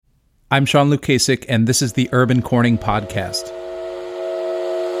I'm Sean Lukasik, and this is the Urban Corning Podcast.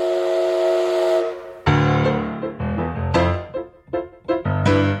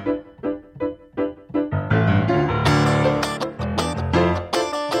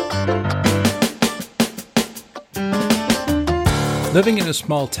 Living in a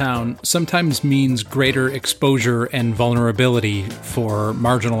small town sometimes means greater exposure and vulnerability for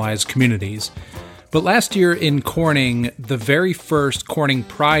marginalized communities. But last year in Corning, the very first Corning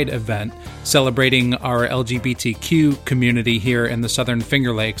Pride event celebrating our LGBTQ community here in the Southern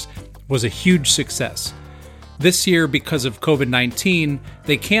Finger Lakes was a huge success. This year, because of COVID-19,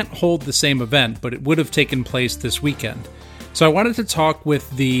 they can't hold the same event, but it would have taken place this weekend. So I wanted to talk with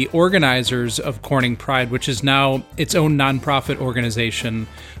the organizers of Corning Pride, which is now its own nonprofit organization,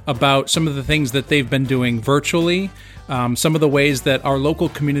 about some of the things that they've been doing virtually, some of the ways that our local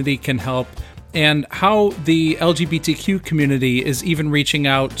community can help, and how the LGBTQ community is even reaching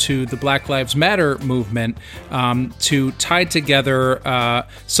out to the Black Lives Matter movement to tie together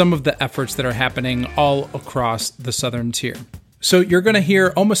some of the efforts that are happening all across the Southern Tier. So you're going to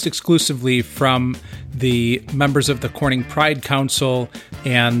hear almost exclusively from the members of the Corning Pride Council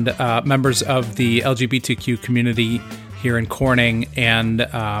and members of the LGBTQ community here in Corning, and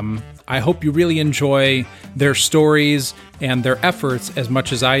I hope you really enjoy their stories and their efforts as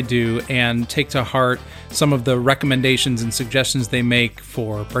much as I do, and take to heart some of the recommendations and suggestions they make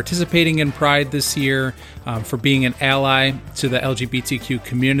for participating in Pride this year, for being an ally to the LGBTQ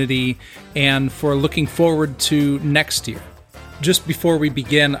community, and for looking forward to next year. Just before we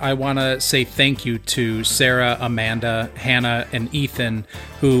begin, I want to say thank you to Sarah, Amanda, Hannah, and Ethan,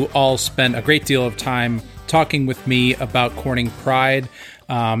 who all spent a great deal of time talking with me about Corning Pride,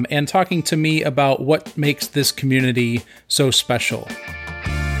 and talking to me about what makes this community so special.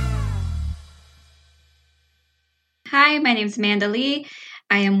 Hi, my name is Amanda Lee.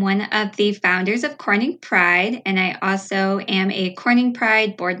 I am one of the founders of Corning Pride, and I also am a Corning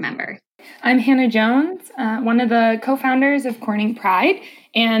Pride board member. I'm Hannah Jones, one of the co-founders of Corning Pride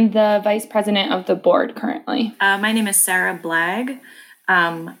and the vice president of the board currently. My name is Sarah Blagg.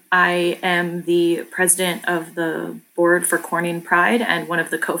 I am the president of the board for Corning Pride and one of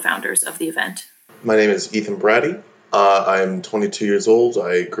the co-founders of the event. My name is Ethan Brady. I'm 22 years old.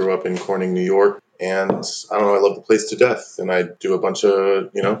 I grew up in Corning, New York, and I don't know, I love the place to death, and I do a bunch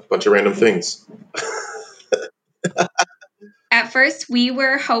of random things. At first, we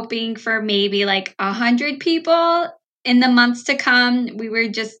were hoping for maybe like 100 people in the months to come. We were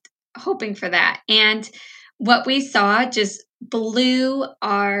just hoping for that. And what we saw just blew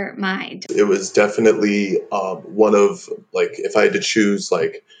our mind. It was definitely one of, like, if I had to choose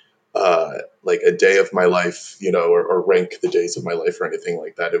like a day of my life, or rank the days of my life or anything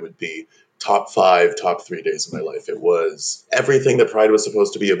like that, it would be top 5, top 3 days of my life. It was everything that Pride was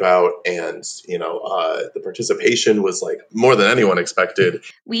supposed to be about. And, the participation was like more than anyone expected.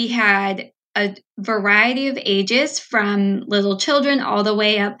 We had a variety of ages, from little children all the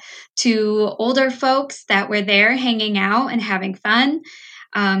way up to older folks that were there hanging out and having fun.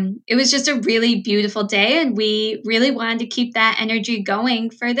 It was just a really beautiful day, and we really wanted to keep that energy going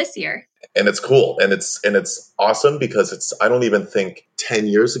for this year. And it's cool, and it's awesome, because I don't even think 10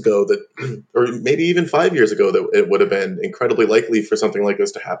 years ago that, or maybe even 5 years ago, that it would have been incredibly likely for something like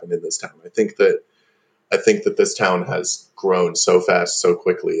this to happen in this town. I think that this town has grown so fast, so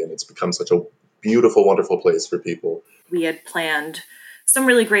quickly, and it's become such a beautiful, wonderful place for people. We had planned some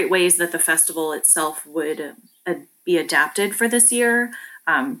really great ways that the festival itself would be adapted for this year,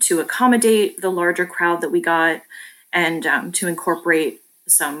 to accommodate the larger crowd that we got, and to incorporate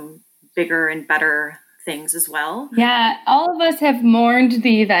some bigger and better things as well. Yeah, all of us have mourned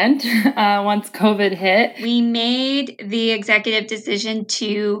the event once COVID hit. We made the executive decision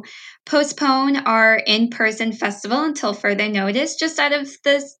to postpone our in-person festival until further notice, just out of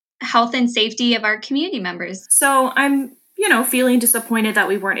the health and safety of our community members. So I'm, feeling disappointed that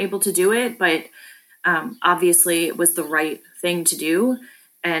we weren't able to do it, but obviously it was the right thing to do.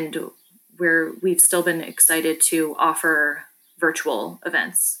 And we've still been excited to offer virtual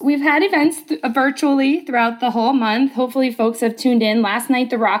events. We've had events virtually throughout the whole month. Hopefully folks have tuned in. Last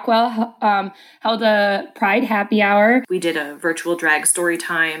night, the Rockwell held a Pride happy hour. We did a virtual drag story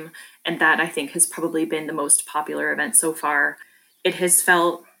time, and that, I think, has probably been the most popular event so far. It has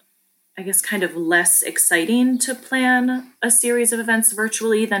felt, I guess, kind of less exciting to plan a series of events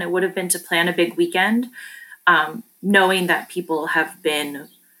virtually than it would have been to plan a big weekend. Knowing that people have been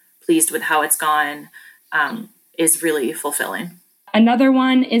pleased with how it's gone is really fulfilling. Another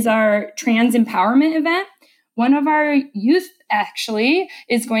one is our trans empowerment event. One of our youth actually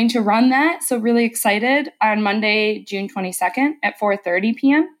is going to run that. So really excited, on Monday, June 22nd at 4:30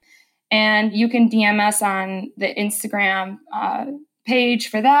 p.m. And you can DM us on the Instagram page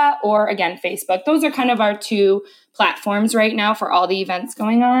for that, or again, Facebook. Those are kind of our two platforms right now for all the events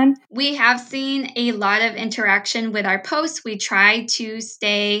going on. We have seen a lot of interaction with our posts. We try to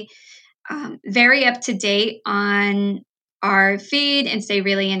stay very up to date on our feed and stay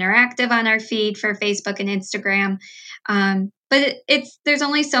really interactive on our feed for Facebook and Instagram. But there's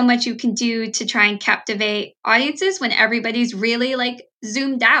only so much you can do to try and captivate audiences when everybody's really like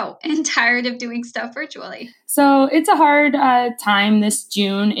zoomed out and tired of doing stuff virtually. So it's a hard time this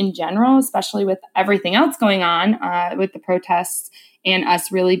June in general, especially with everything else going on with the protests and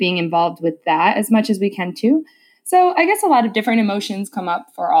us really being involved with that as much as we can too. So I guess a lot of different emotions come up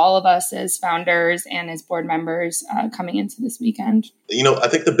for all of us as founders and as board members coming into this weekend. I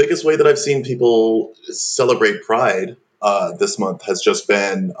think the biggest way that I've seen people celebrate Pride this month has just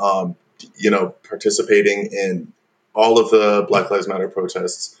been, participating in all of the Black Lives Matter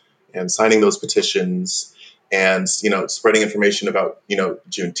protests and signing those petitions and, spreading information about,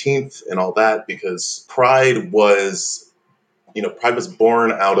 Juneteenth and all that, because Pride was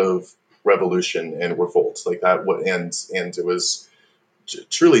born out of revolution and revolt like that. And it was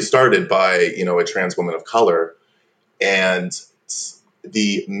truly started by, a trans woman of color. And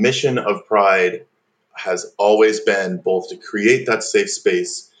the mission of Pride has always been both to create that safe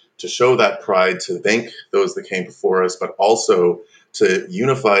space, to show that pride, to thank those that came before us, but also to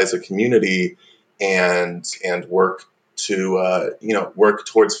unify as a community and work to work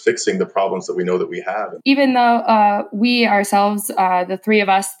towards fixing the problems that we know that we have. Even though we ourselves, the three of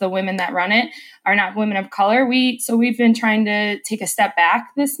us, the women that run it, are not women of color, we've been trying to take a step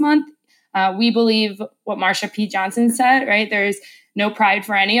back this month. We believe what Marsha P. Johnson said, right? There's no pride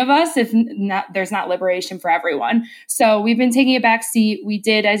for any of us if there's not liberation for everyone. So we've been taking a back seat. We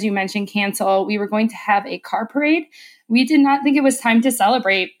did, as you mentioned, cancel. We were going to have a car parade. We did not think it was time to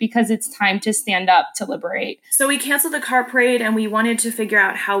celebrate because it's time to stand up to liberate. So we canceled the car parade and we wanted to figure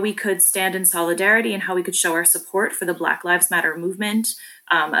out how we could stand in solidarity and how we could show our support for the Black Lives Matter movement,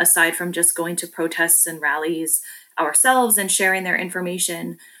 aside from just going to protests and rallies ourselves and sharing their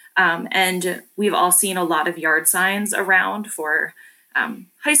information. And we've all seen a lot of yard signs around for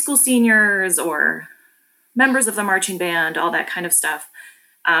high school seniors or members of the marching band, all that kind of stuff.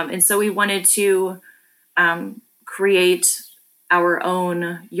 And so we wanted to create our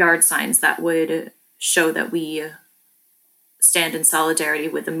own yard signs that would show that we stand in solidarity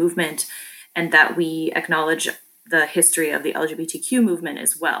with the movement and that we acknowledge the history of the LGBTQ movement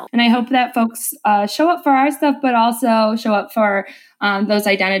as well. And I hope that folks show up for our stuff, but also show up for those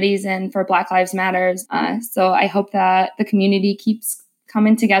identities and for Black Lives Matters. So I hope that the community keeps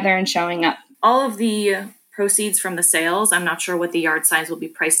coming together and showing up. All of the proceeds from the sales, I'm not sure what the yard signs will be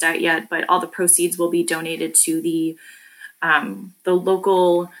priced at yet, but all the proceeds will be donated to the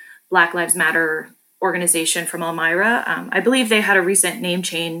local Black Lives Matter organization from Elmira. I believe they had a recent name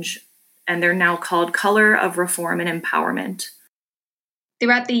change, and they're now called Color of Reform and Empowerment.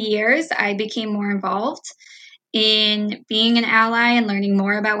 Throughout the years, I became more involved in being an ally and learning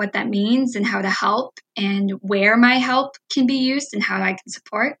more about what that means and how to help and where my help can be used and how I can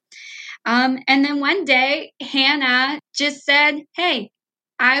support. And then one day, Hannah just said, "Hey,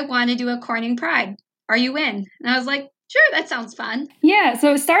 I want to do a Corning Pride. Are you in?" And I was like, "Sure, that sounds fun." Yeah,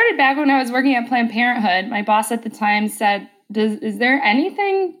 so it started back when I was working at Planned Parenthood. My boss at the time said, is there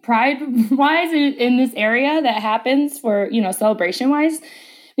anything pride-wise in this area that happens for, celebration-wise?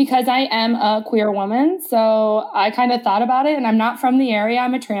 Because I am a queer woman, so I kind of thought about it, and I'm not from the area.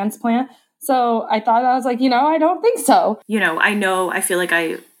 I'm a transplant. So I was like, I don't think so. I feel like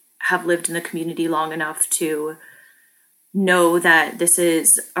I have lived in the community long enough to know that this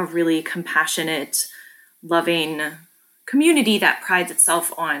is a really compassionate, loving community that prides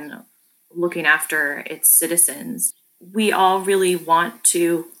itself on looking after its citizens. We all really want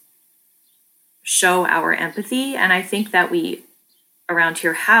to show our empathy, and I think that we around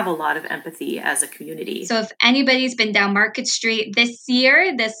here have a lot of empathy as a community. So if anybody's been down Market Street this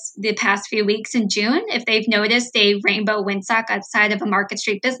year, the past few weeks in June, if they've noticed a rainbow windsock outside of a Market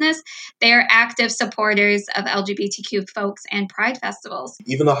Street business, they are active supporters of LGBTQ folks and Pride festivals.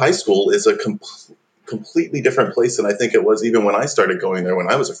 Even the high school is a completely different place than I think it was even when I started going there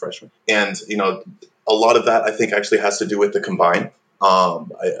when I was a freshman. And, a lot of that I think actually has to do with the Combine.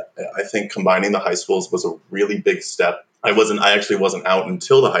 I think combining the high schools was a really big step. I actually wasn't out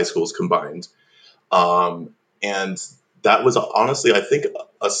until the high schools combined. And that was honestly, I think,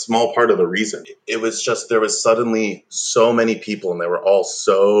 a small part of the reason. It was just, there was suddenly so many people and they were all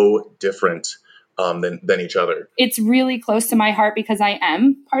so different. than each other. It's really close to my heart because I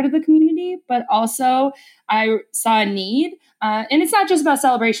am part of the community, but also I saw a need. And it's not just about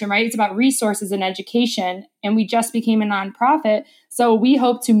celebration, right? It's about resources and education. And we just became a nonprofit. So we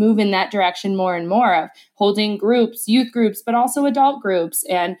hope to move in that direction more and more of holding groups, youth groups, but also adult groups,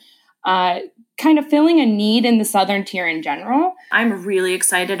 and kind of filling a need in the Southern Tier in general. I'm really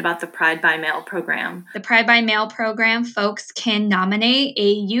excited about the Pride by Mail program. The Pride by Mail program, folks can nominate a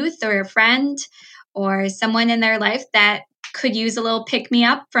youth or a friend or someone in their life that could use a little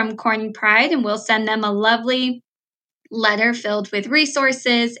pick-me-up from Corning Pride, and we'll send them a lovely letter filled with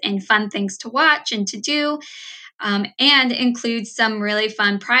resources and fun things to watch and to do, and includes some really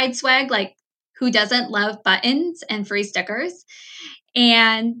fun Pride swag, like who doesn't love buttons and free stickers,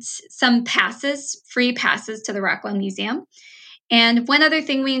 and some passes, free passes to the Rockwell Museum. And one other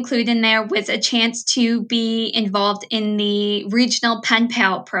thing we include in there was a chance to be involved in the regional pen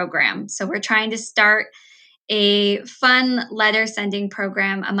pal program. So we're trying to start a fun letter sending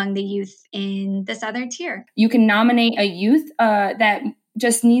program among the youth in the Southern Tier. You can nominate a youth that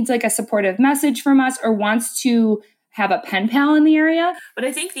just needs like a supportive message from us or wants to have a pen pal in the area. But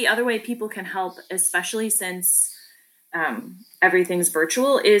I think the other way people can help, especially since everything's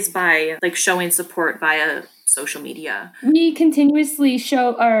virtual, is by like showing support via social media. We continuously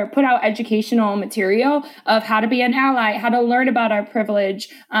show or put out educational material of how to be an ally, how to learn about our privilege,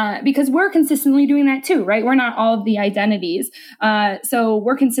 because we're consistently doing that too, right? We're not all of the identities. So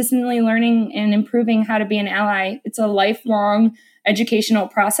we're consistently learning and improving how to be an ally. It's a lifelong educational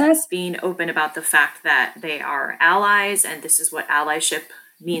process. Being open about the fact that they are allies and this is what allyship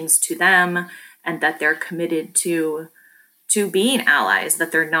means to them, and that they're committed to being allies,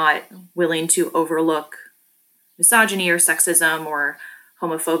 that they're not willing to overlook misogyny or sexism or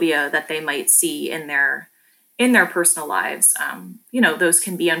homophobia that they might see in their personal lives. Those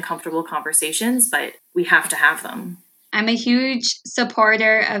can be uncomfortable conversations, but we have to have them. I'm a huge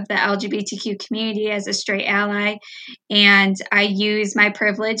supporter of the LGBTQ community as a straight ally, and I use my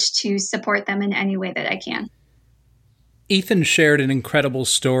privilege to support them in any way that I can. Ethan shared an incredible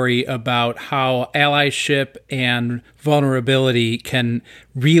story about how allyship and vulnerability can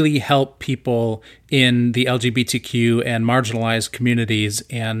really help people in the LGBTQ and marginalized communities.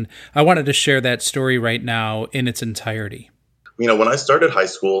 And I wanted to share that story right now in its entirety. When I started high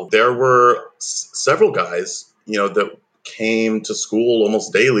school, there were several guys, that came to school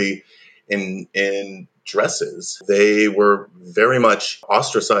almost daily in dresses. They were very much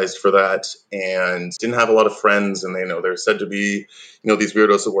ostracized for that and didn't have a lot of friends. And they're said to be, these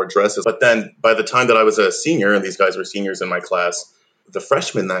weirdos that wore dresses. But then by the time that I was a senior, and these guys were seniors in my class, the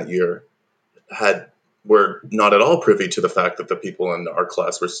freshmen that year were not at all privy to the fact that the people in our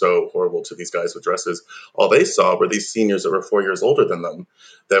class were so horrible to these guys with dresses. All they saw were these seniors that were 4 years older than them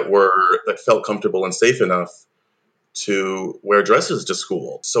that felt comfortable and safe enough to wear dresses to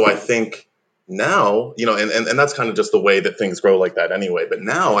school. So I think now, and that's kind of just the way that things grow like that anyway. But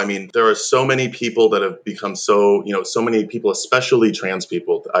now, there are so many people that have become so many people, especially trans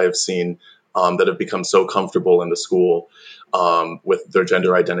people that I have seen that have become so comfortable in the school with their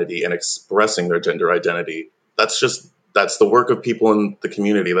gender identity and expressing their gender identity. That's the work of people in the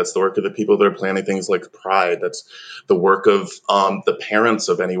community. That's the work of the people that are planning things like Pride. That's the work of the parents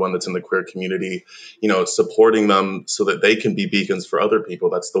of anyone that's in the queer community, supporting them so that they can be beacons for other people.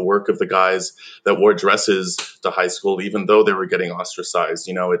 That's the work of the guys that wore dresses to high school, even though they were getting ostracized.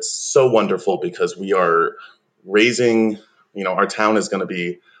 It's so wonderful because we are raising, our town is going to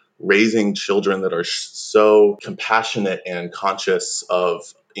be raising children that are so compassionate and conscious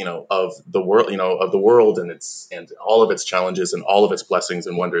of the world and all of its challenges and all of its blessings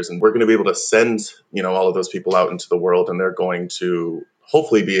and wonders. And we're going to be able to send, all of those people out into the world, and they're going to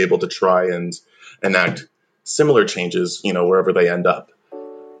hopefully be able to try and enact similar changes, wherever they end up.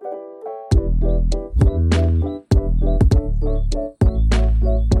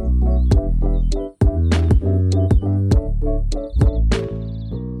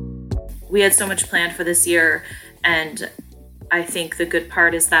 We had so much planned for this year, and I think the good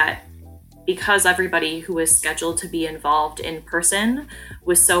part is that because everybody who was scheduled to be involved in person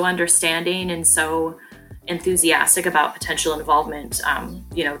was so understanding and so enthusiastic about potential involvement,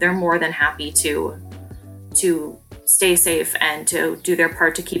 they're more than happy to stay safe and to do their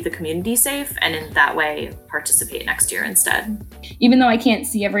part to keep the community safe, and in that way participate next year instead. Even though I can't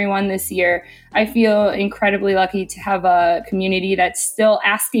see everyone this year, I feel incredibly lucky to have a community that's still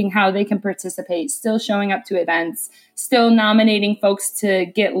asking how they can participate, still showing up to events, still nominating folks to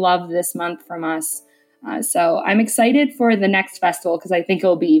get love this month from us. So I'm excited for the next festival because I think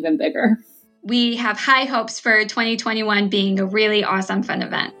it'll be even bigger. We have high hopes for 2021 being a really awesome, fun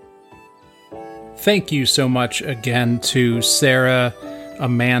event. thank you so much again to Sarah,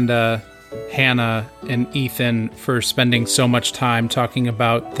 Amanda, Hannah, and Ethan for spending so much time talking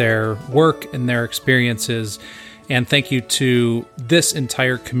about their work and their experiences. And thank you to this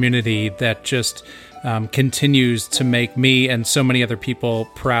entire community that just continues to make me and so many other people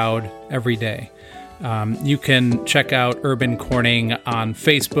proud every day. You can check out Urban Corning on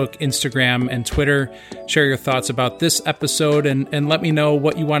Facebook, Instagram, and Twitter. Share your thoughts about this episode and let me know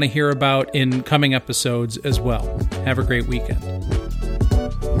what you want to hear about in coming episodes as well. Have a great weekend.